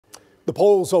The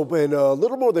polls open a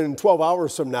little more than 12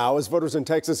 hours from now as voters in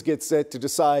Texas get set to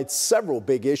decide several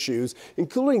big issues,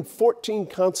 including 14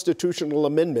 constitutional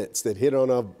amendments that hit on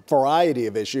a variety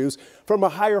of issues, from a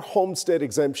higher homestead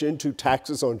exemption to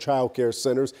taxes on child care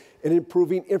centers and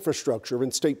improving infrastructure in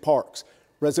state parks.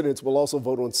 Residents will also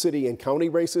vote on city and county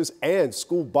races and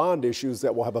school bond issues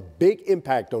that will have a big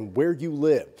impact on where you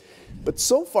live. But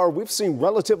so far, we've seen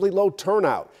relatively low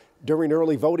turnout. During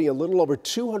early voting, a little over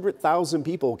 200,000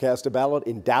 people cast a ballot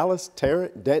in Dallas,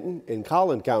 Tarrant, Denton, and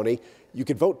Collin County. You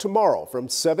can vote tomorrow from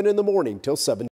 7 in the morning till 7.